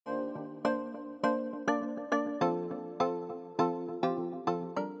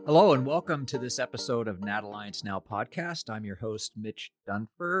Hello and welcome to this episode of Nat Alliance Now podcast. I'm your host, Mitch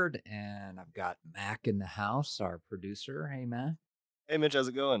Dunford, and I've got Mac in the house, our producer. Hey, Mac. Hey, Mitch, how's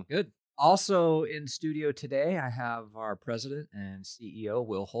it going? Good. Also in studio today, I have our president and CEO,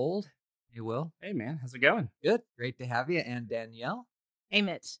 Will Hold. Hey, Will. Hey, man, how's it going? Good. Great to have you. And Danielle. Hey,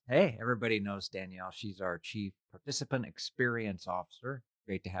 Mitch. Hey, everybody knows Danielle. She's our Chief Participant Experience Officer.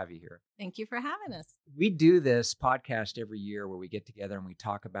 Great to have you here. Thank you for having us. We do this podcast every year where we get together and we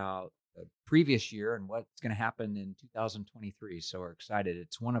talk about the previous year and what's going to happen in 2023. So we're excited.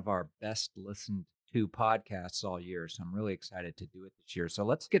 It's one of our best listened to podcasts all year. So I'm really excited to do it this year. So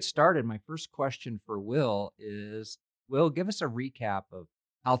let's get started. My first question for Will is, Will, give us a recap of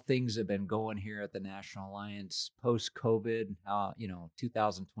how things have been going here at the National Alliance post-COVID,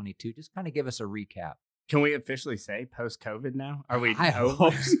 2022. Just kind of give us a recap. Can we officially say post-COVID now? Are we? I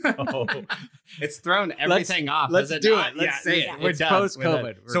hope so. It's thrown everything off. Let's do it. Let's say it. We're done.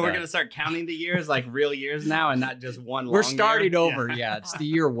 Post-COVID. We're going to start counting the years like real years now and not just one long We're starting year. over. Yeah, it's the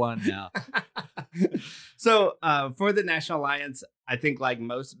year one now. So for the National Alliance, I think like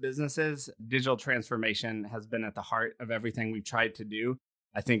most businesses, digital transformation has been at the heart of everything we've tried to do.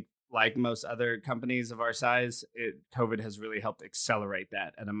 I think like most other companies of our size, COVID has really helped accelerate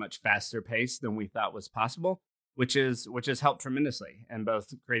that at a much faster pace than we thought was possible, which has helped tremendously in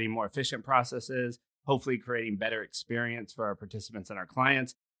both creating more efficient processes, hopefully creating better experience for our participants and our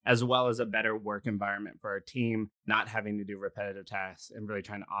clients, as well as a better work environment for our team, not having to do repetitive tasks and really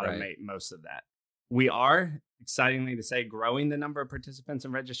trying to automate most of that. We are, excitingly to say, growing the number of participants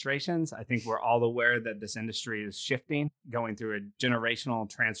and registrations. I think we're all aware that this industry is shifting, going through a generational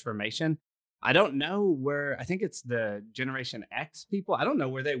transformation. I don't know where, I think it's the Generation X people. I don't know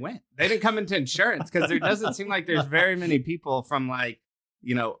where they went. They didn't come into insurance because there doesn't seem like there's very many people from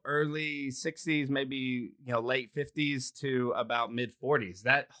early 60s, maybe, late 50s to about mid 40s.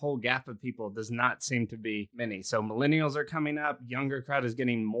 That whole gap of people does not seem to be many. So millennials are coming up. Younger crowd is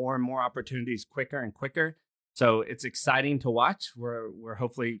getting more and more opportunities quicker and quicker. So it's exciting to watch. We're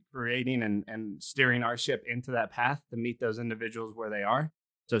hopefully creating and steering our ship into that path to meet those individuals where they are.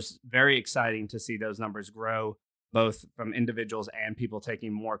 So it's very exciting to see those numbers grow, both from individuals and people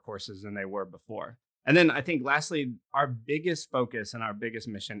taking more courses than they were before. And then I think lastly, our biggest focus and our biggest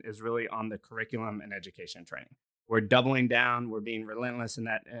mission is really on the curriculum and education training. We're doubling down. We're being relentless in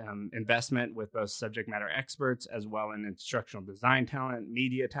that investment with both subject matter experts as well in instructional design talent,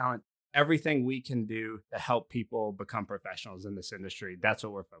 media talent, everything we can do to help people become professionals in this industry. That's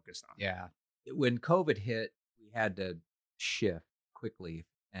what we're focused on. Yeah. When COVID hit, we had to shift quickly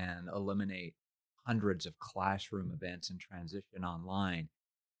and eliminate hundreds of classroom events and transition online.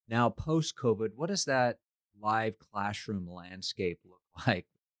 Now, post-COVID, what does that live classroom landscape look like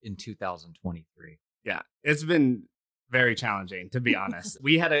in 2023? Yeah, it's been very challenging, to be honest.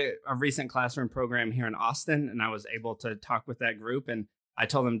 We had a recent classroom program here in Austin, and I was able to talk with that group. And I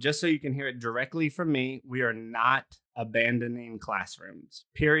told them, just so you can hear it directly from me, we are not abandoning classrooms.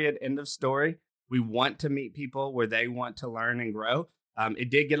 Period. End of story. We want to meet people where they want to learn and grow.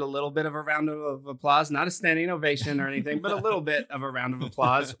 It did get a little bit of a round of applause, not a standing ovation or anything, but a little bit of a round of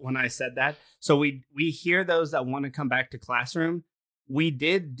applause when I said that. So we hear those that want to come back to classroom. We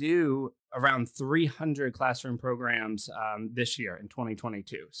did do around 300 classroom programs this year in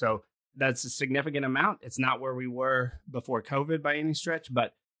 2022. So that's a significant amount. It's not where we were before COVID by any stretch,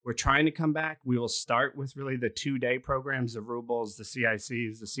 but we're trying to come back. We will start with really the 2-day programs, the rubles, the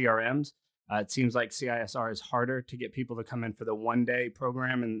CICs, the CRMs. It seems like CISR is harder to get people to come in for the 1-day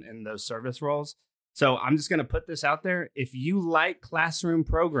program and those service roles. So I'm just going to put this out there. If you like classroom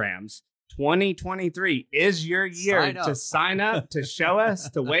programs, 2023 is your year to sign up, to show us,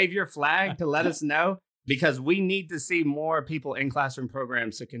 to wave your flag, to let us know, because we need to see more people in classroom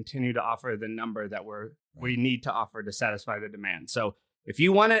programs to continue to offer the number that we need to offer to satisfy the demand. So if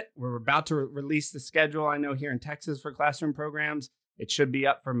you want it, we're about to release the schedule, I know, here in Texas for classroom programs. It should be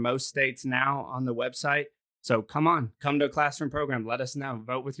up for most states now on the website. So come to a classroom program. Let us know.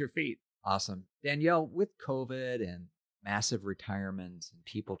 Vote with your feet. Awesome. Danielle, with COVID and massive retirements and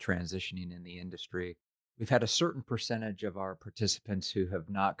people transitioning in the industry, we've had a certain percentage of our participants who have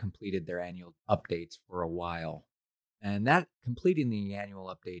not completed their annual updates for a while. And that completing the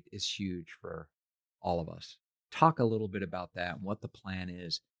annual update is huge for all of us. Talk a little bit about that and what the plan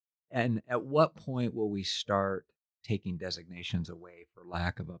is. And at what point will we start taking designations away for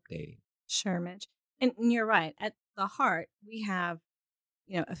lack of updating? Sure, Mitch. And you're right. At the heart, we have,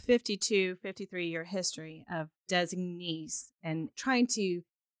 a 53-year history of designees and trying to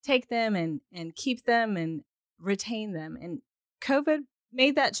take them and keep them and retain them. And COVID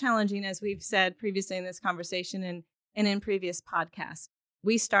made that challenging, as we've said previously in this conversation and in previous podcasts.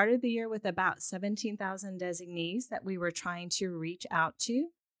 We started the year with about 17,000 designees that we were trying to reach out to.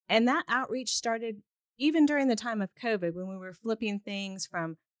 And that outreach started even during the time of COVID, when we were flipping things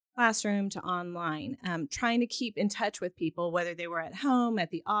from classroom to online, trying to keep in touch with people, whether they were at home,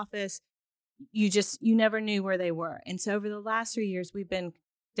 at the office. You never knew where they were. And so over the last 3 years, we've been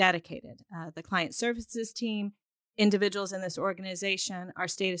dedicated. The client services team, individuals in this organization, our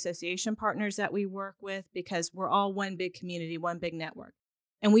state association partners that we work with, because we're all one big community, one big network.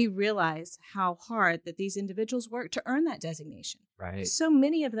 And we realize how hard that these individuals work to earn that designation. Right. So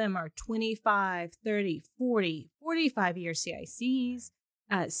many of them are 25, 30, 40, 45-year CICs,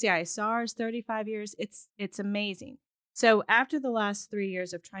 CISRs, 35 years. It's amazing. So after the last 3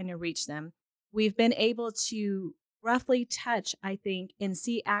 years of trying to reach them, we've been able to roughly touch, I think, and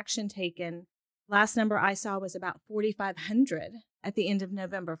see action taken. Last number I saw was about 4,500 at the end of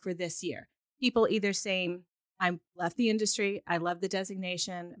November for this year. People either saying, I left the industry, I love the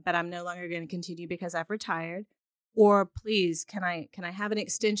designation, but I'm no longer going to continue because I've retired. Or please, can I have an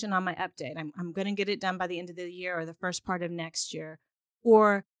extension on my update? I'm going to get it done by the end of the year or the first part of next year.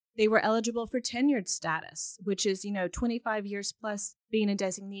 Or they were eligible for tenured status, which is, 25 years plus being a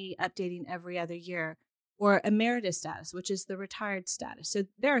designee, updating every other year. Or emeritus status, which is the retired status. So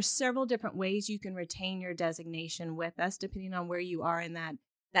there are several different ways you can retain your designation with us, depending on where you are in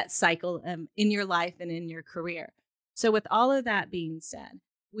that cycle in your life and in your career. So with all of that being said,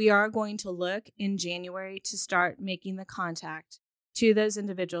 we are going to look in January to start making the contact to those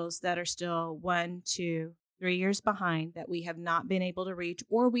individuals that are still 1, 2, 3 years behind, that we have not been able to reach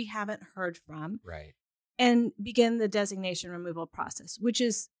or we haven't heard from. Right. And begin the designation removal process, which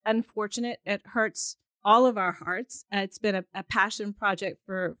is unfortunate. It hurts all of our hearts. It's been a passion project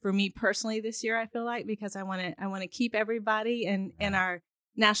for me personally this year, I feel like, because I want to keep everybody in our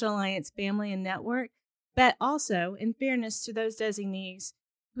National Alliance family and network, but also in fairness to those designees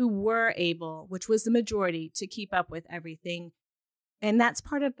who were able, which was the majority, to keep up with everything. And that's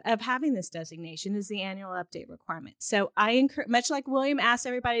part of having this designation, is the annual update requirement. So I encourage, much like William asked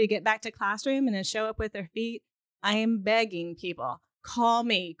everybody to get back to classroom and to show up with their feet, I am begging people, call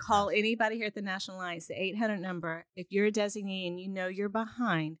me, call anybody here at the National Alliance, the 800 number. If you're a designee and you know you're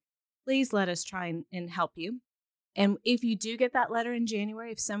behind, please let us try and help you. And if you do get that letter in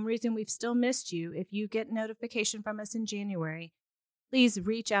January, if some reason we've still missed you, if you get notification from us in January, please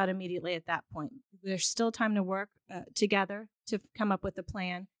reach out immediately at that point. There's still time to work together to come up with a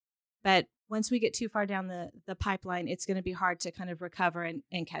plan. But once we get too far down the pipeline, it's going to be hard to kind of recover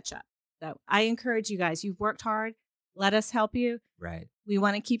and catch up. So I encourage you guys, you've worked hard. Let us help you. Right. We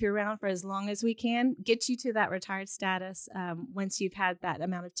want to keep you around for as long as we can, get you to that retired status once you've had that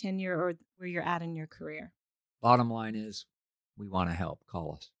amount of tenure or where you're at in your career. Bottom line is, we want to help.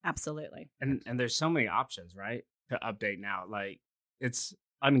 Call us. Absolutely. And there's so many options, right, to update now. Like, it's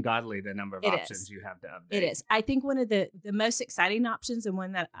ungodly the number of options you have to update. It is. I think one of the most exciting options, and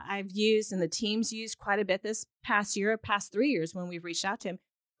one that I've used and the team's used quite a bit this past 3 years when we've reached out to him,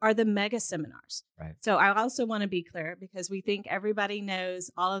 are the mega seminars. Right. So I also want to be clear, because we think everybody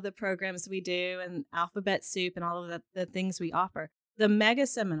knows all of the programs we do and alphabet soup and all of the things we offer. The mega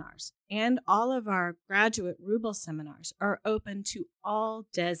seminars and all of our graduate Rubel seminars are open to all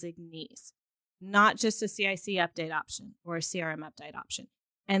designees, not just a CIC update option or a CRM update option.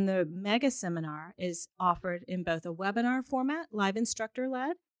 And the mega seminar is offered in both a webinar format, live instructor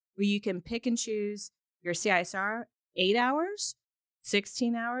led, where you can pick and choose your CISR 8 hours,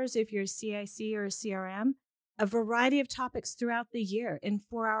 16 hours if you're a CIC or a CRM, a variety of topics throughout the year in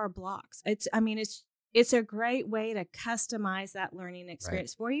 4-hour blocks. It's a great way to customize that learning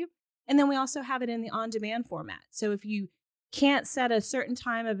experience for you. And then we also have it in the on-demand format. So if you can't set a certain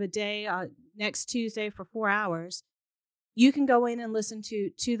time of a day next Tuesday for 4 hours, you can go in and listen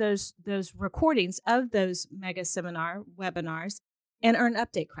to those recordings of those mega seminar webinars and earn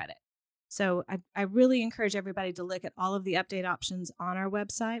update credit. So I really encourage everybody to look at all of the update options on our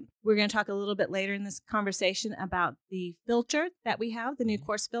website. We're going to talk a little bit later in this conversation about the filter that we have, the new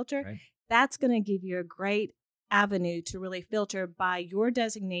course filter. Right. That's going to give you a great avenue to really filter by your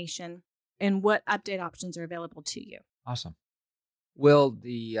designation and what update options are available to you. Awesome. Will,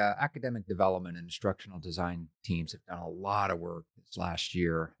 the academic development and instructional design teams have done a lot of work this last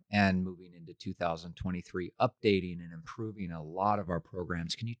year and moving into 2023, updating and improving a lot of our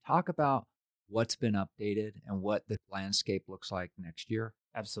programs. Can you talk about what's been updated and what the landscape looks like next year?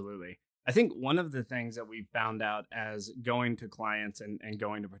 Absolutely. I think one of the things that we found out as going to clients and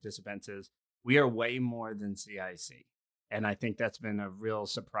going to participants is we are way more than CIC. And I think that's been a real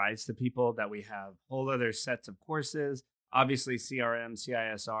surprise to people, that we have whole other sets of courses, obviously CRM,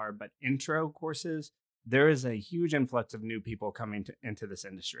 CISR, but intro courses there is a huge influx of new people coming into this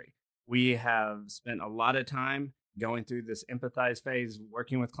industry. We have spent a lot of time going through this empathize phase,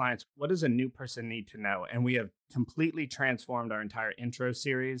 working with clients. What does a new person need to know? And we have completely transformed our entire intro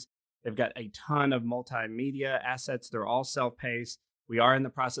series. They've got a ton of multimedia assets. They're all self-paced. We are in the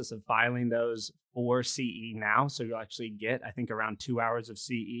process of filing those for CE now. So you'll actually get, I think, around 2 hours of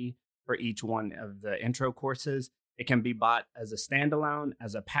CE for each one of the intro courses. It can be bought as a standalone,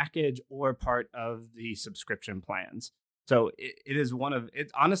 as a package, or part of the subscription plans. So it is one of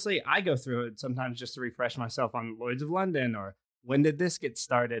it. Honestly, I go through it sometimes just to refresh myself on Lloyd's of London, or when did this get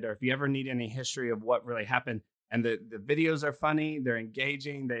started, or if you ever need any history of what really happened. And the videos are funny, they're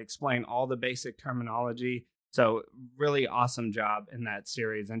engaging, they explain all the basic terminology. So really awesome job in that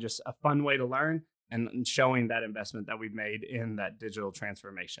series, and just a fun way to learn and showing that investment that we've made in that digital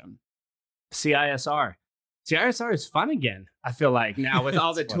transformation. CISR. CISR is fun again, I feel like, now with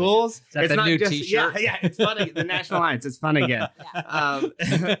all the tools. Is that it's the not new just, t-shirt? Yeah, it's fun again. The National Alliance, it's fun again.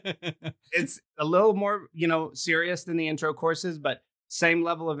 It's a little more, serious than the intro courses, but same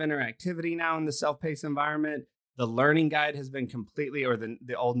level of interactivity now in the self-paced environment. The learning guide has been completely, or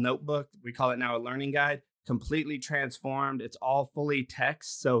the old notebook, we call it now a learning guide, completely transformed. It's all fully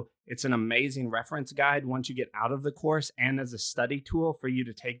text. So it's an amazing reference guide once you get out of the course, and as a study tool for you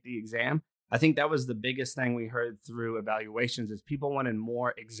to take the exam. I think that was the biggest thing we heard through evaluations, is people wanted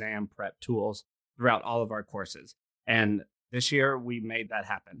more exam prep tools throughout all of our courses. And this year we made that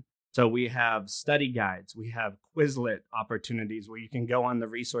happen. So we have study guides, we have Quizlet opportunities where you can go on the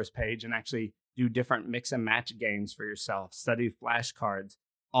resource page and actually do different mix and match games for yourself, study flashcards,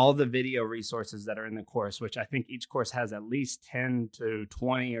 all the video resources that are in the course, which I think each course has at least 10 to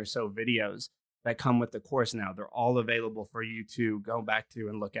 20 or so videos that come with the course now. They're all available for you to go back to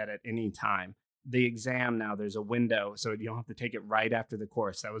and look at any time. The exam now, there's a window, so you don't have to take it right after the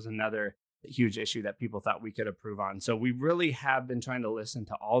course. That was another huge issue that people thought we could improve on. So we really have been trying to listen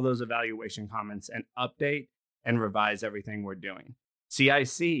to all those evaluation comments and update and revise everything we're doing.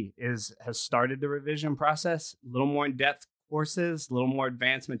 CIC has started the revision process, a little more in-depth courses, a little more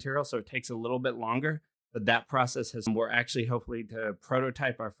advanced material, so it takes a little bit longer. But that process we're actually hopefully to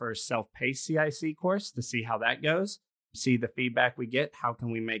prototype our first self-paced CIC course to see how that goes, see the feedback we get, how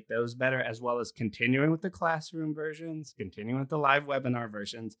can we make those better, as well as continuing with the classroom versions, continuing with the live webinar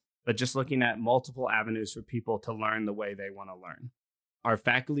versions, but just looking at multiple avenues for people to learn the way they want to learn. Our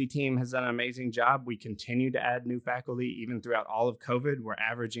faculty team has done an amazing job. We continue to add new faculty even throughout all of COVID. We're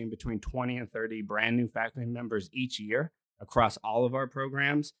averaging between 20 and 30 brand new faculty members each year across all of our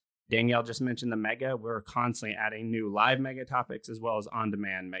programs. Danielle just mentioned the mega. We're constantly adding new live mega topics as well as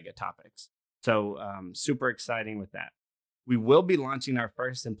on-demand mega topics. So super exciting with that. We will be launching our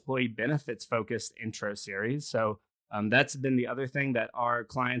first employee benefits focused intro series. So that's been the other thing that our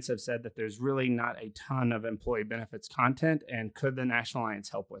clients have said, that there's really not a ton of employee benefits content, and could the National Alliance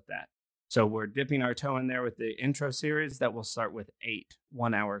help with that? So we're dipping our toe in there with the intro series that will start with 8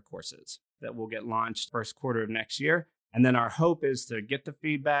 one-hour courses that will get launched first quarter of next year. And then our hope is to get the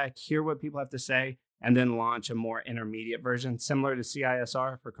feedback, hear what people have to say, and then launch a more intermediate version similar to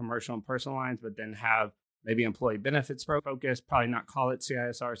CISR for commercial and personal lines, but then have maybe employee benefits focus, probably not call it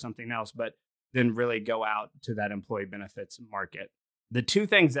CISR or something else, but then really go out to that employee benefits market. The two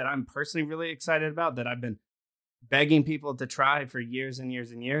things that I'm personally really excited about that I've been begging people to try for years and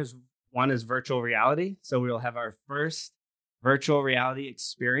years and years, one is virtual reality. So we'll have our first virtual reality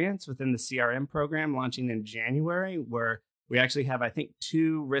experience within the CRM program launching in January, where we actually have, I think,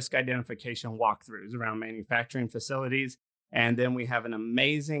 2 risk identification walkthroughs around manufacturing facilities. And then we have an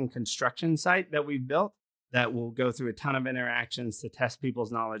amazing construction site that we've built that will go through a ton of interactions to test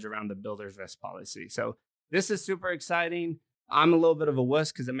people's knowledge around the builder's risk policy. So this is super exciting. I'm a little bit of a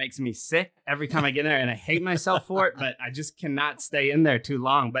wuss because it makes me sick every time I get in there, and I hate myself for it, but I just cannot stay in there too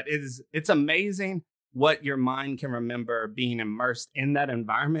long. But it's amazing what your mind can remember being immersed in that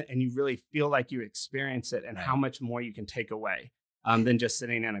environment, and you really feel like you experience it, and how much more you can take away than just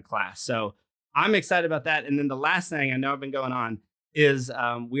sitting in a class. So I'm excited about that. And then the last thing I know I've been going on is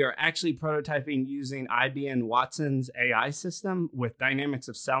we are actually prototyping using IBM Watson's AI system with dynamics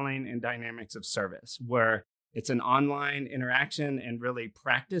of selling and dynamics of service, where it's an online interaction and really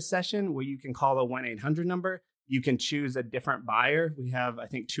practice session where you can call a 1-800 number. You can choose a different buyer. We have, I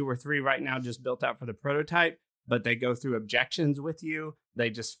think, 2 or 3 right now just built out for the prototype, but they go through objections with you. They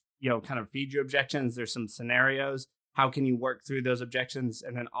just, kind of feed you objections. There's some scenarios. How can you work through those objections?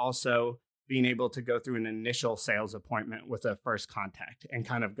 And then also being able to go through an initial sales appointment with a first contact and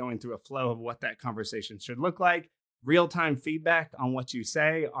kind of going through a flow of what that conversation should look like. Real-time feedback on what you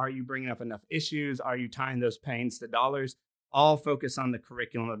say. Are you bringing up enough issues? Are you tying those pains to dollars? all focus on the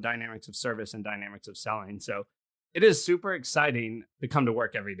curriculum of dynamics of service and dynamics of selling. So it is super exciting to come to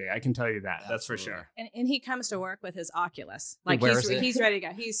work every day. I can tell you that. That's for sure. And he comes to work with his Oculus. He Like wears it. he's ready to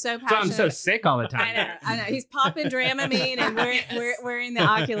go. He's so So passionate. I'm so sick all the time. I know. He's popping Dramamine and we're wearing the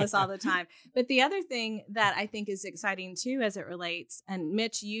Oculus all the time. But the other thing that I think is exciting too, as it relates, and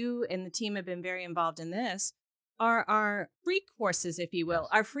Mitch, you and the team have been very involved in this, are our free courses, if you will,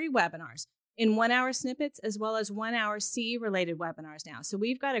 our free webinars in 1 hour snippets, as well as 1 hour CE related webinars now. So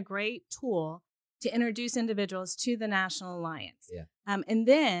we've got a great tool to introduce individuals to the National Alliance. Yeah. And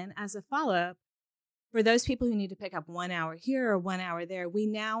then as a follow-up, for those people who need to pick up 1 hour here or 1 hour there, we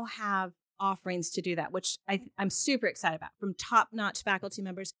now have offerings to do that, which I'm super excited about, from top-notch faculty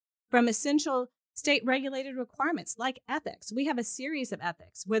members, from essential state-regulated requirements like ethics. We have a series of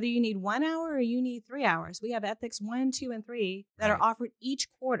ethics. Whether you need 1 hour or you need 3 hours, we have ethics 1, 2, and 3 that are offered each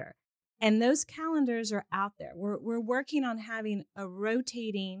quarter. And those calendars are out there. We're working on having a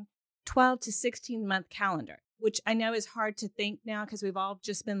rotating 12 to 16 month calendar, which I know is hard to think now because we've all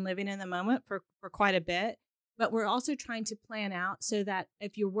just been living in the moment for quite a bit. But we're also trying to plan out so that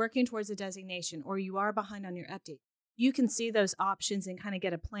if you're working towards a designation or you are behind on your update, you can see those options and kind of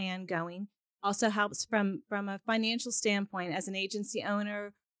get a plan going. Also helps from a financial standpoint as an agency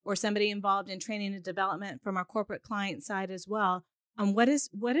owner or somebody involved in training and development from our corporate client side as well. What is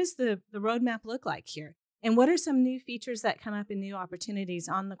the roadmap look like here? And what are some new features that come up and new opportunities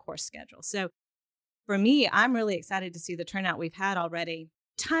on the course schedule? So for me, I'm really excited to see the turnout we've had already.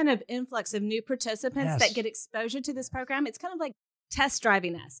 Ton of influx of new participants that get exposure to this program. It's kind of like test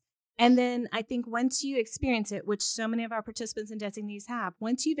driving us. And then I think once you experience it, which so many of our participants and designees have,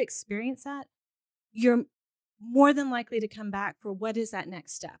 once you've experienced that, you're more than likely to come back for what is that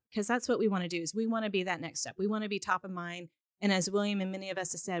next step? Because that's what we want to do, is we want to be that next step. We want to be top of mind. And as William and many of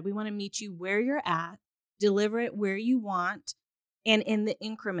us have said, we want to meet you where you're at, deliver it where you want, and in the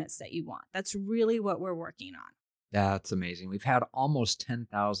increments that you want. That's really what we're working on. That's amazing. We've had almost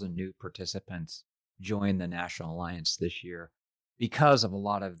 10,000 new participants join the National Alliance this year because of a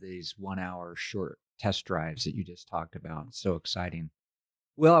lot of these 1 hour short test drives that you just talked about. So exciting.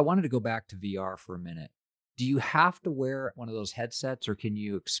 Well, I wanted to go back to VR for a minute. Do you have to wear one of those headsets or can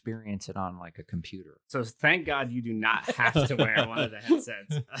you experience it on like a computer? So thank God you do not have to wear one of the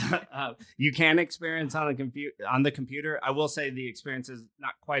headsets. You can experience on the computer. I will say the experience is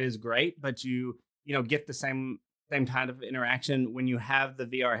not quite as great, but you get the same kind of interaction when you have the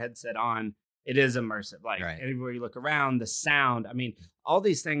VR headset on. It is immersive. Like everywhere you look around, the sound. I mean, all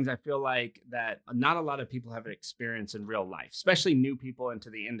these things I feel like that not a lot of people have experienced in real life, especially new people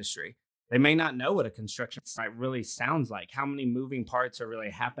into the industry. They may not know what a construction site really sounds like, how many moving parts are really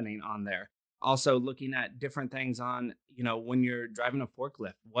happening on there. Also looking at different things on, when you're driving a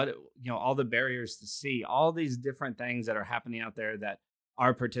forklift, all the barriers to see, all these different things that are happening out there that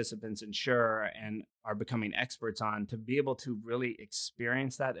our participants ensure and are becoming experts on, to be able to really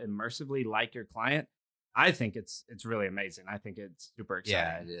experience that immersively like your client. I think it's really amazing. I think it's super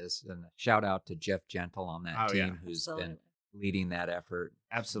exciting. Yeah, it is. And shout out to Jeff Gentle on that team who's been leading that effort.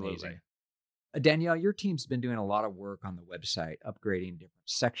 Absolutely. Danielle, your team's been doing a lot of work on the website, upgrading different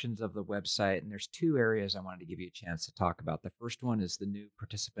sections of the website. And there's two areas I wanted to give you a chance to talk about. The first one is the new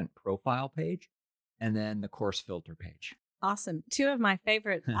participant profile page, and then the course filter page. Awesome. Two of my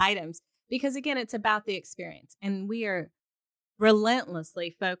favorite items, because again, it's about the experience, and we are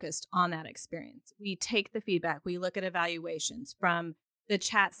relentlessly focused on that experience. We take the feedback, we look at evaluations from the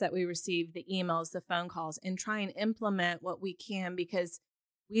chats that we receive, the emails, the phone calls, and try and implement what we can, because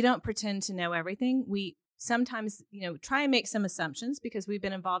we don't pretend to know everything. We sometimes, try and make some assumptions because we've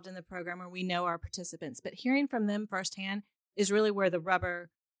been involved in the program or we know our participants, but hearing from them firsthand is really where the rubber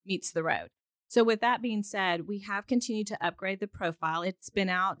meets the road. So with that being said, we have continued to upgrade the profile. It's been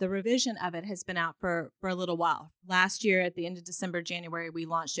out, the revision of it has been out for a little while. Last year at the end of December, January, we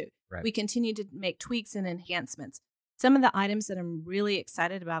launched it. Right. We continue to make tweaks and enhancements. Some of the items that I'm really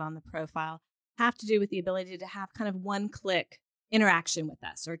excited about on the profile have to do with the ability to have kind of one-click interaction with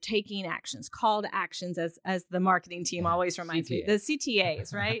us, or taking actions, call to actions, as the marketing team always reminds me, the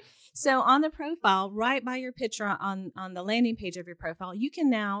CTAs, right? So on the profile, right by your picture on the landing page of your profile, you can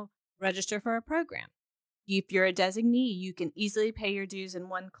now register for a program. If you're a designee, you can easily pay your dues in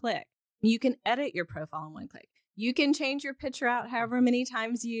one click. You can edit your profile in one click. You can change your picture out however many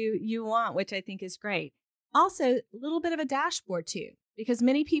times you want, which I think is great. Also, a little bit of a dashboard too, because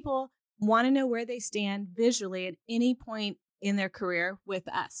many people want to know where they stand visually at any point in their career with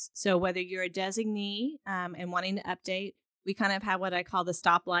us. So whether you're a designee and wanting to update, we kind of have what I call the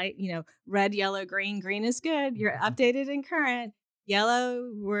stoplight, red, yellow, green. Green is good. You're updated and current.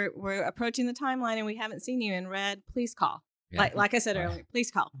 Yellow, we're approaching the timeline and we haven't seen you. In red, please call. Yeah. Like I said earlier,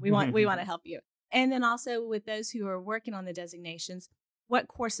 please call. We want to help you. And then also with those who are working on the designations, what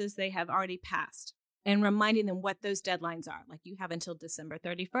courses they have already passed and reminding them what those deadlines are. Like you have until December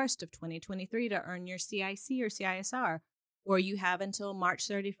 31st of 2023 to earn your CIC or CISR, or you have until March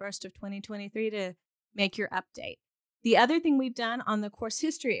 31st of 2023 to make your update. The other thing we've done on the course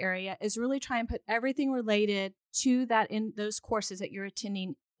history area is really try and put everything related to that in those courses that you're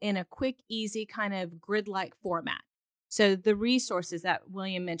attending in a quick, easy kind of grid-like format. So the resources that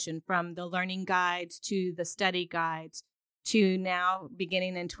William mentioned, from the learning guides to the study guides to now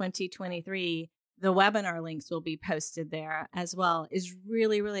beginning in 2023, the webinar links will be posted there as well, is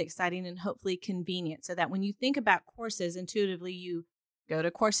really, really exciting and hopefully convenient, so that when you think about courses, intuitively you go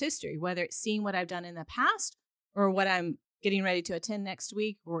to course history, whether it's seeing what I've done in the past or what I'm getting ready to attend next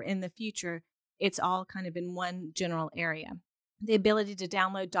week or in the future. It's all kind of in one general area. The ability to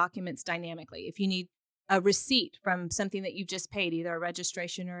download documents dynamically. If you need a receipt from something that you just paid, either a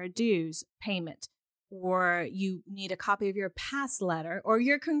registration or a dues payment, or you need a copy of your pass letter or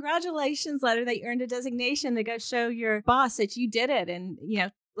your congratulations letter that you earned a designation to go show your boss that you did it. And,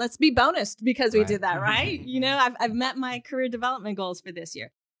 let's be bonused because we did that, right? I've met my career development goals for this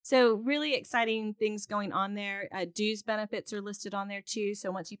year. So really exciting things going on there. Dues benefits are listed on there too.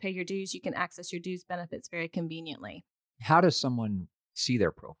 So once you pay your dues, you can access your dues benefits very conveniently. How does someone see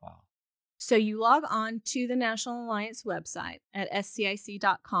their profile? So you log on to the National Alliance website at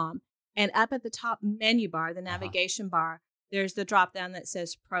scic.com, and up at the top menu bar, the navigation bar, there's the drop down that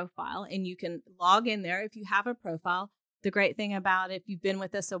says profile, and you can log in there if you have a profile. The great thing about if you've been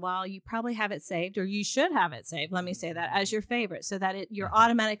with us a while, you probably have it saved, or you should have it saved, let me say that, as your favorite, so that you're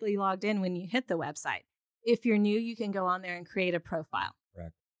automatically logged in when you hit the website. If you're new, you can go on there and create a profile.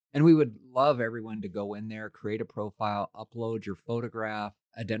 Correct. And we would love everyone to go in there, create a profile, upload your photograph,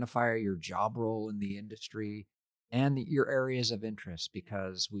 identify your job role in the industry and your areas of interest,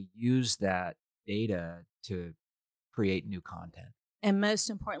 because we use that data to create new content. And most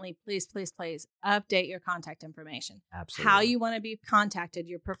importantly, please, please, please update your contact information. Absolutely. How you want to be contacted,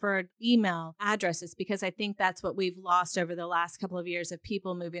 your preferred email addresses, because I think that's what we've lost over the last couple of years of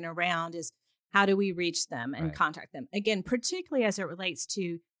people moving around, is how do we reach them and contact them? Again, particularly as it relates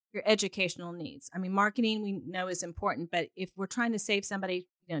to your educational needs. I mean, marketing we know is important, but if we're trying to save somebody,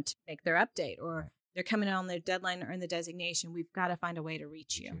 to make their update, or they're coming on their deadline to earn the designation, we've got to find a way to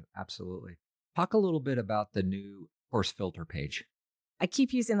reach you. Absolutely. Talk a little bit about the new course filter page. I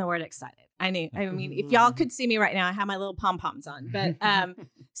keep using the word excited. I mean, if y'all could see me right now, I have my little pom-poms on. But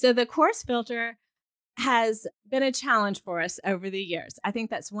so the course filter has been a challenge for us over the years. I think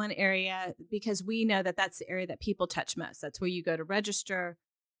that's one area, because we know that that's the area that people touch most. That's where you go to register,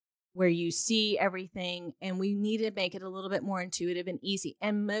 where you see everything, and we need to make it a little bit more intuitive and easy,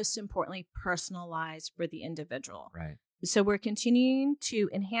 and most importantly, personalized for the individual. Right. So we're continuing to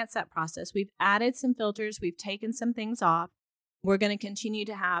enhance that process. We've added some filters. We've taken some things off. We're going to continue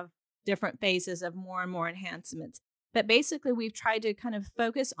to have different phases of more and more enhancements. But basically, we've tried to kind of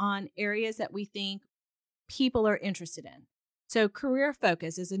focus on areas that we think people are interested in. So career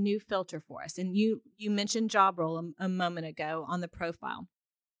focus is a new filter for us. And you mentioned job role a moment ago on the profile.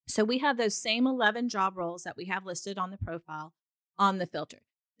 So we have those same 11 job roles that we have listed on the profile on the filter.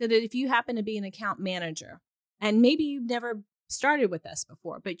 So that if you happen to be an account manager, and maybe you've never started with us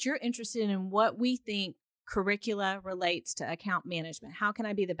before, but you're interested in what we think curricula relates to account management. How can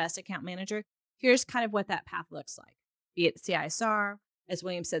I be the best account manager? Here's kind of what that path looks like. Be it CISR, as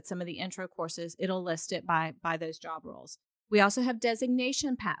William said, some of the intro courses, it'll list it by those job roles. We also have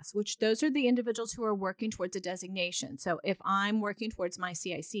designation paths, which those are the individuals who are working towards a designation. So if I'm working towards my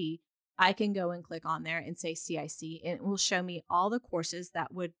CIC, I can go and click on there and say CIC, and it will show me all the courses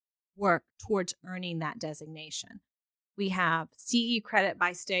that would work towards earning that designation. We have CE credit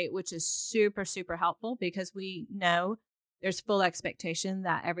by state, which is super, super helpful, because we know there's full expectation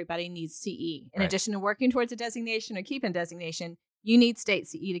that everybody needs CE. In addition to working towards a designation or keeping a designation, you need state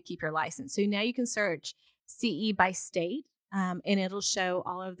CE to keep your license. So now you can search CE by state, and it'll show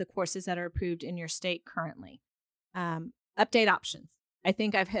all of the courses that are approved in your state currently. Update options. I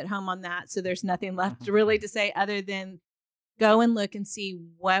think I've hit home on that. So there's nothing left really to say other than go and look and see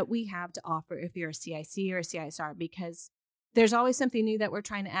what we have to offer if you're a CIC or a CISR, because there's always something new that we're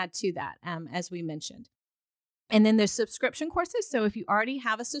trying to add to that, as we mentioned. And then there's subscription courses. So if you already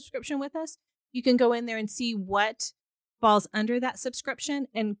have a subscription with us, you can go in there and see what falls under that subscription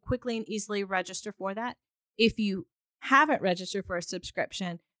and quickly and easily register for that. If you haven't registered for a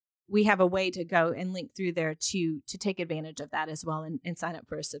subscription, we have a way to go and link through there to take advantage of that as well and sign up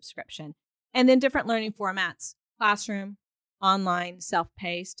for a subscription. And then different learning formats, classroom, online,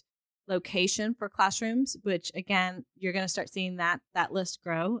 self-paced. location for classrooms, which again, you're going to start seeing that list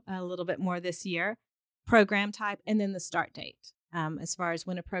grow a little bit more this year, program type, and then the start date. As far as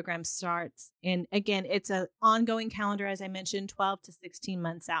when a program starts. And again, it's an ongoing calendar, as I mentioned, 12 to 16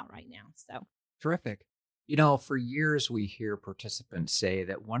 months out right now. So Terrific. For years we hear participants say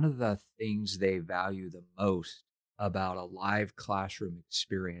that one of the things they value the most about a live classroom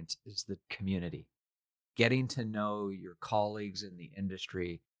experience is the community. Getting to know your colleagues in the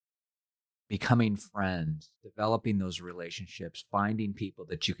industry, becoming friends, developing those relationships, finding people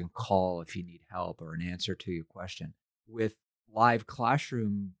that you can call if you need help or an answer to your question. With live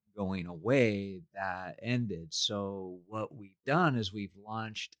classroom going away, that ended. So what we've done is we've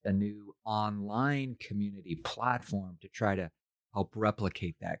launched a new online community platform to try to help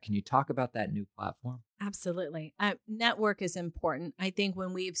replicate that. Can you talk about that new platform? absolutely. Network is important. I think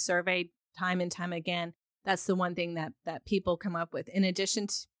when we've surveyed time and time again, that's the one thing that people come up with. In addition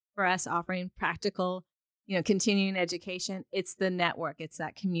to for us offering practical, continuing education, it's the network, it's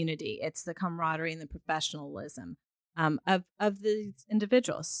that community, it's the camaraderie and the professionalism of these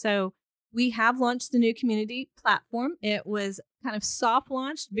individuals. So we have launched the new community platform. It was kind of soft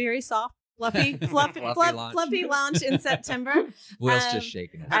launched, very soft, fluffy launch in September. Will's just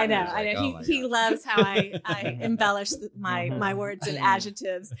shaking his I know, head. He's like, "Oh my He God." loves how I embellish my words and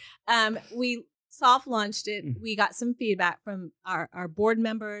adjectives. We soft launched it. We got some feedback from our board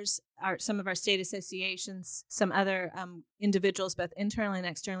members, some of our state associations, some other individuals, both internally and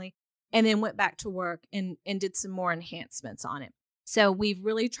externally, and then went back to work and did some more enhancements on it. So we've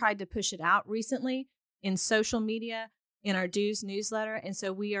really tried to push it out recently in social media, in our dues newsletter. And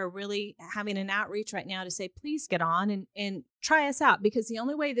so we are really having an outreach right now to say, please get on and try us out, because the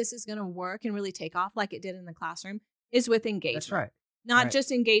only way this is going to work and really take off like it did in the classroom is with engagement. That's right. Not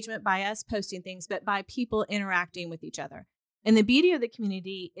just engagement by us posting things, but by people interacting with each other. And the beauty of the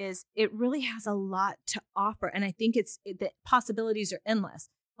community is it really has a lot to offer. And I think the possibilities are endless,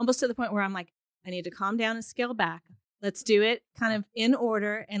 almost to the point where I'm like, I need to calm down and scale back. Let's do it kind of in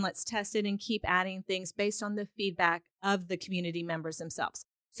order, and let's test it and keep adding things based on the feedback of the community members themselves.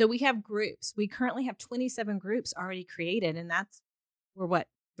 So we have groups. We currently have 27 groups already created, and we're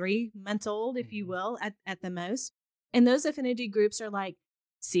 3 months old, if you will, at the most. And those affinity groups are like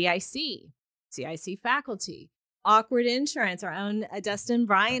CIC faculty, Awkward Insurance. Our own Dustin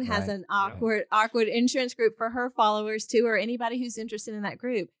Bryan has an awkward insurance group for her followers too, or anybody who's interested in that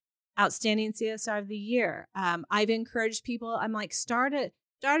group. Outstanding CSR of the year. I've encouraged people. I'm like, start a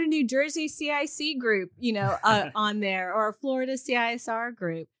New Jersey CIC group, on there, or a Florida CISR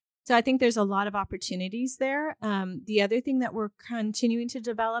group. So I think there's a lot of opportunities there. The other thing that we're continuing to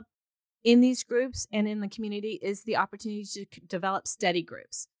develop in these groups and in the community is the opportunity to develop study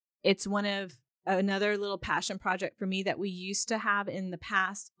groups. It's another little passion project for me that we used to have in the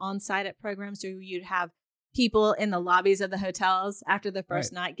past on-site at programs where you'd have people in the lobbies of the hotels after the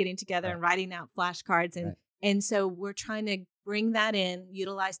first night getting together and writing out flashcards. And so we're trying to bring that in,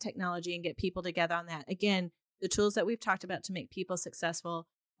 utilize technology, and get people together on that. Again, the tools that we've talked about to make people successful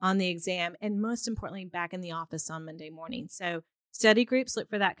on the exam, and most importantly, back in the office on Monday morning. So study groups, look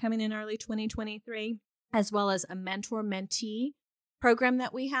for that coming in early 2023, as well as a mentor-mentee program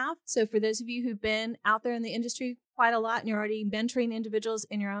that we have. So for those of you who've been out there in the industry quite a lot and you're already mentoring individuals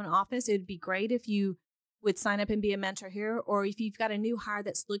in your own office, it would be great if you would sign up and be a mentor here. Or if you've got a new hire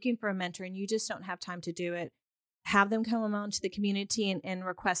that's looking for a mentor and you just don't have time to do it, have them come on to the community and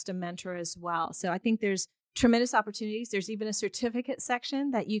request a mentor as well. So I think there's tremendous opportunities. There's even a certificate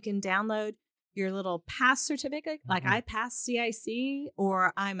section that you can download your little pass certificate, like I passed CIC,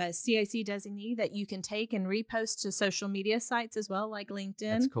 or I'm a CIC designee, that you can take and repost to social media sites as well, like LinkedIn.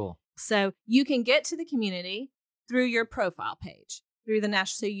 That's cool. So you can get to the community through your profile page, through the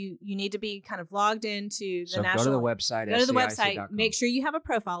national. So you need to be kind of logged into the national. Go to the website. Go to the website. Make sure you have a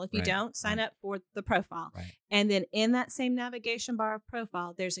profile. If you don't, sign up for the profile. Right. And then in that same navigation bar of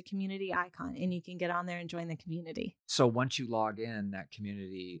profile, there's a community icon, and you can get on there and join the community. So once you log in, that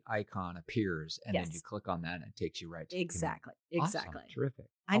community icon appears, and then you click on that, and it takes you right to Exactly. the community. Exactly. Awesome. Terrific.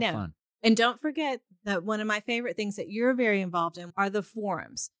 I know. Fun. And don't forget that one of my favorite things that you're very involved in are the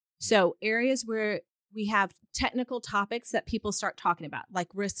forums. So areas where we have technical topics that people start talking about, like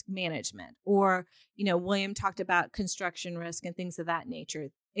risk management, or, William talked about construction risk and things of that nature.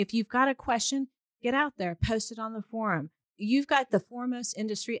 If you've got a question, get out there, post it on the forum. You've got the foremost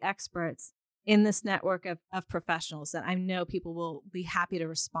industry experts in this network of professionals that I know people will be happy to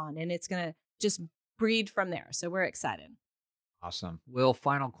respond, and it's going to just breed from there. So we're excited. Awesome. Will,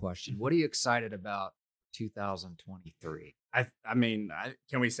 final question. What are you excited about 2023? I mean,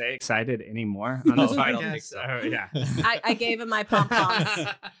 can we say excited anymore on this No, podcast? I don't think so. Yeah. I gave him my pom-poms.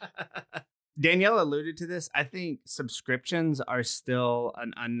 Danielle alluded to this. I think subscriptions are still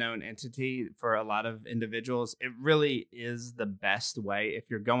an unknown entity for a lot of individuals. It really is the best way. If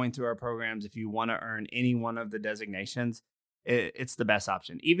you're going through our programs, if you want to earn any one of the designations, it's the best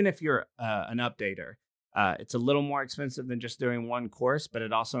option. Even if you're an updater, it's a little more expensive than just doing one course, but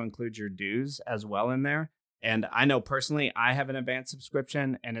it also includes your dues as well in there. And I know personally, I have an advanced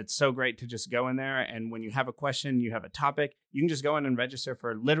subscription, and it's so great to just go in there. And when you have a question, you have a topic, you can just go in and register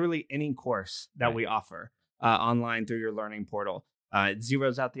for literally any course that we offer online through your learning portal. It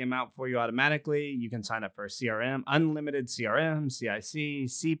zeroes out the amount for you automatically. You can sign up for CRM, unlimited CRM, CIC,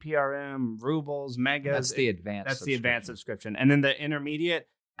 CPRM, rubles, megas. That's the advanced subscription. And then the intermediate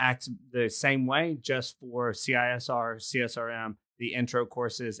acts the same way, just for CISR, CSRM, the intro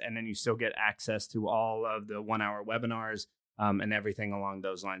courses, and then you still get access to all of the 1-hour webinars and everything along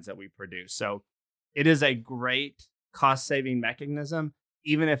those lines that we produce. So it is a great cost-saving mechanism.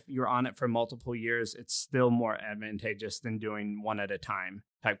 Even if you're on it for multiple years, it's still more advantageous than doing one at a time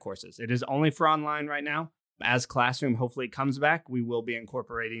type courses. It is only for online right now. As Classroom hopefully comes back, we will be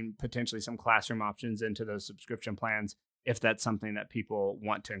incorporating potentially some Classroom options into those subscription plans if that's something that people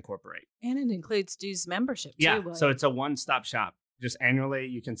want to incorporate. And it includes dues membership too. Yeah, William. so it's a one-stop shop. Just annually,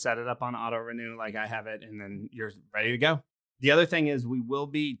 you can set it up on auto renew like I have it, and then you're ready to go. The other thing is we will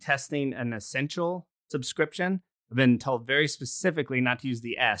be testing an essential subscription. I've been told very specifically not to use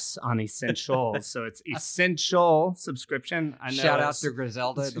the S on essentials. So it's essential subscription. I know. Shout out to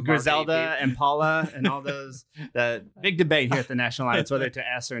Griselda. Griselda and Paula and all those. The big debate here at the National Alliance, whether to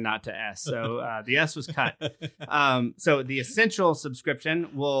S or not to S. So the S was cut. So the essential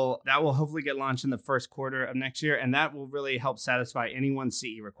subscription will hopefully get launched in the first quarter of next year. And that will really help satisfy anyone's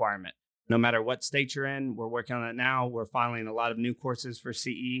CE requirement. No matter what state you're in, we're working on it now. We're filing a lot of new courses for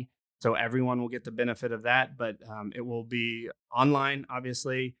CE. So everyone will get the benefit of that, but it will be online,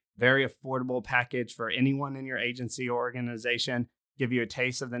 obviously, very affordable package for anyone in your agency or organization, give you a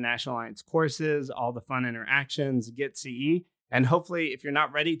taste of the National Alliance courses, all the fun interactions, get CE. And hopefully, if you're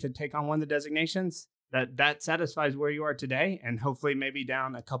not ready to take on one of the designations, that satisfies where you are today. And hopefully maybe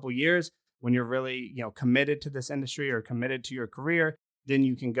down a couple years when you're really committed to this industry or committed to your career, then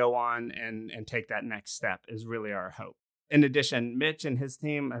you can go on and take that next step is really our hope. In addition, Mitch and his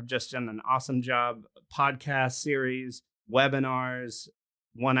team have just done an awesome job. Podcast series, webinars,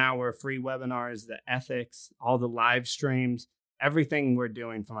 1-hour free webinars, the ethics, all the live streams, everything we're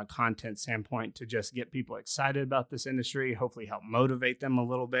doing from a content standpoint to just get people excited about this industry, hopefully help motivate them a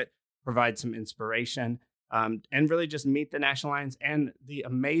little bit, provide some inspiration, and really just meet the National Alliance and the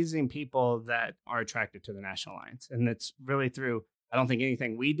amazing people that are attracted to the National Alliance. And it's really through, I don't think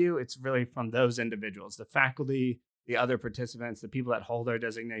anything we do, it's really from those individuals, the faculty, the other participants, the people that hold our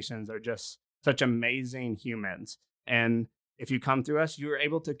designations are just such amazing humans. And if you come through us, you're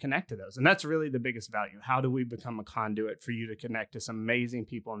able to connect to those. And that's really the biggest value. How do we become a conduit for you to connect to some amazing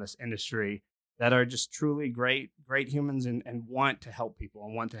people in this industry that are just truly great humans and want to help people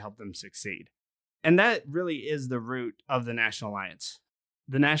and want to help them succeed? And that really is the root of the National Alliance.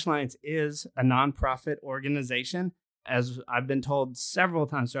 The National Alliance is a nonprofit organization. As I've been told several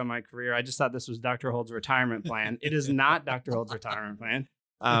times throughout my career, I just thought this was Dr. Hold's retirement plan. It is not Dr. Hold's retirement plan.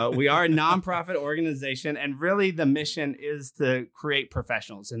 We are a nonprofit organization, and really the mission is to create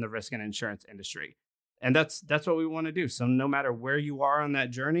professionals in the risk and insurance industry. And that's what we want to do. So no matter where you are on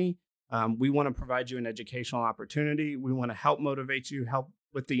that journey, we want to provide you an educational opportunity. We want to help motivate you, help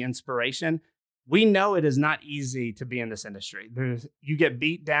with the inspiration. We know it is not easy to be in this industry. You get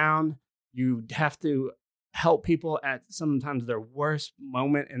beat down. You have to help people at sometimes their worst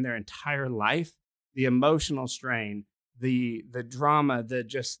moment in their entire life. The emotional strain, the drama,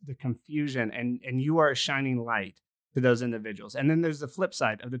 the confusion, and you are a shining light to those individuals. And then there's the flip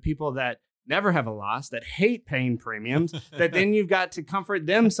side of the people that never have a loss, that hate paying premiums, that then you've got to comfort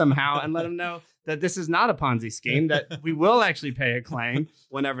them somehow and let them know that this is not a Ponzi scheme, that we will actually pay a claim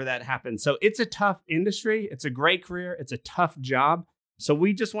whenever that happens. So it's a tough industry. It's a great career. It's a tough job. So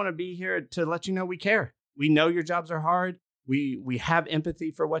we just want to be here to let you know we care. We know your jobs are hard. We have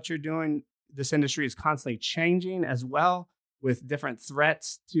empathy for what you're doing. This industry is constantly changing as well with different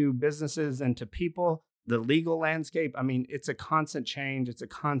threats to businesses and to people. The legal landscape, I mean, it's a constant change. It's a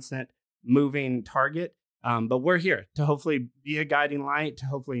constant moving target. But we're here to hopefully be a guiding light, to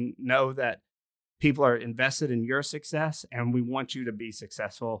hopefully know that people are invested in your success, and we want you to be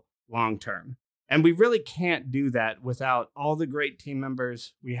successful long term. And we really can't do that without all the great team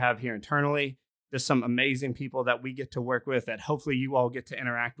members we have here internally. Just some amazing people that we get to work with that hopefully you all get to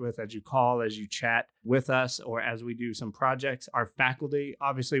interact with as you call, as you chat with us, or as we do some projects. Our faculty,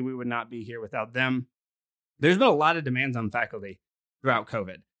 obviously, we would not be here without them. There's been a lot of demands on faculty throughout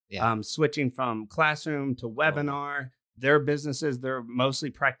COVID. Yeah. Switching from classroom to webinar, their businesses, they're mostly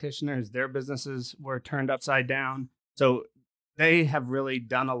practitioners. Their businesses were turned upside down. So they have really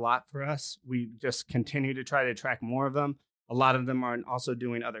done a lot for us. We just continue to try to attract more of them. A lot of them are also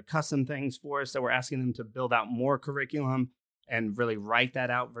doing other custom things for us. So we're asking them to build out more curriculum and really write that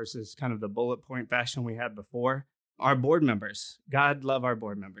out versus kind of the bullet point fashion we had before. Our board members, God love our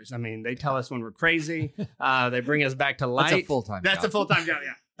board members. I mean, they tell us when we're crazy. They bring us back to light. That's a full-time That's job. a full-time job,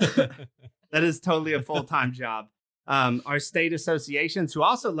 yeah. That is totally a full-time job. Our state associations, who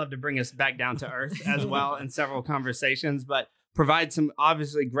also love to bring us back down to earth as well in several conversations, but provide some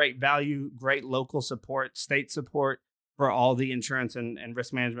obviously great value, great local support, state support for all the insurance and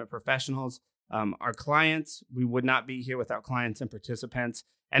risk management professionals. Our clients, we would not be here without clients and participants.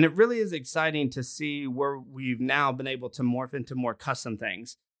 And it really is exciting to see where we've now been able to morph into more custom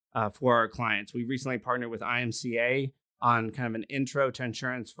things for our clients. We recently partnered with IMCA on kind of an intro to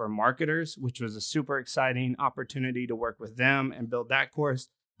insurance for marketers, which was a super exciting opportunity to work with them and build that course.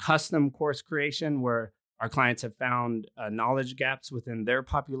 Custom course creation, where our clients have found knowledge gaps within their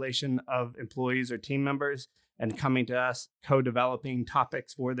population of employees or team members and coming to us, co-developing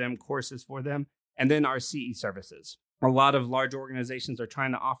topics for them, courses for them. And then our CE services. A lot of large organizations are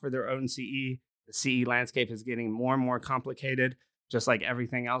trying to offer their own CE. The CE landscape is getting more and more complicated, just like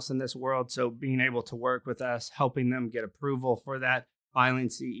everything else in this world. So being able to work with us, helping them get approval for that, filing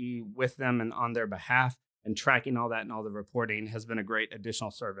CE with them and on their behalf, and tracking all that and all the reporting has been a great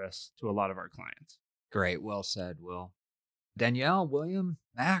additional service to a lot of our clients. Great. Well said, Will. Danielle, William,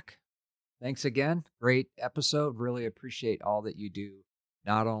 Mac, thanks again. Great episode. Really appreciate all that you do,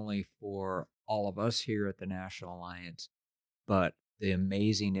 not only for all of us here at the National Alliance, but the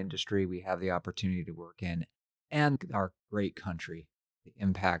amazing industry we have the opportunity to work in and our great country, the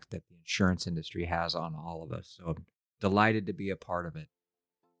impact that the insurance industry has on all of us. So I'm delighted to be a part of it.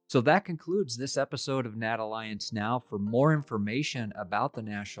 So that concludes this episode of Nat Alliance Now. For more information about the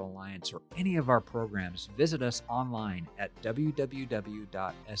National Alliance or any of our programs, visit us online at www.scic.com.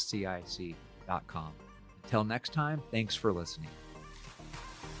 Until next time, thanks for listening.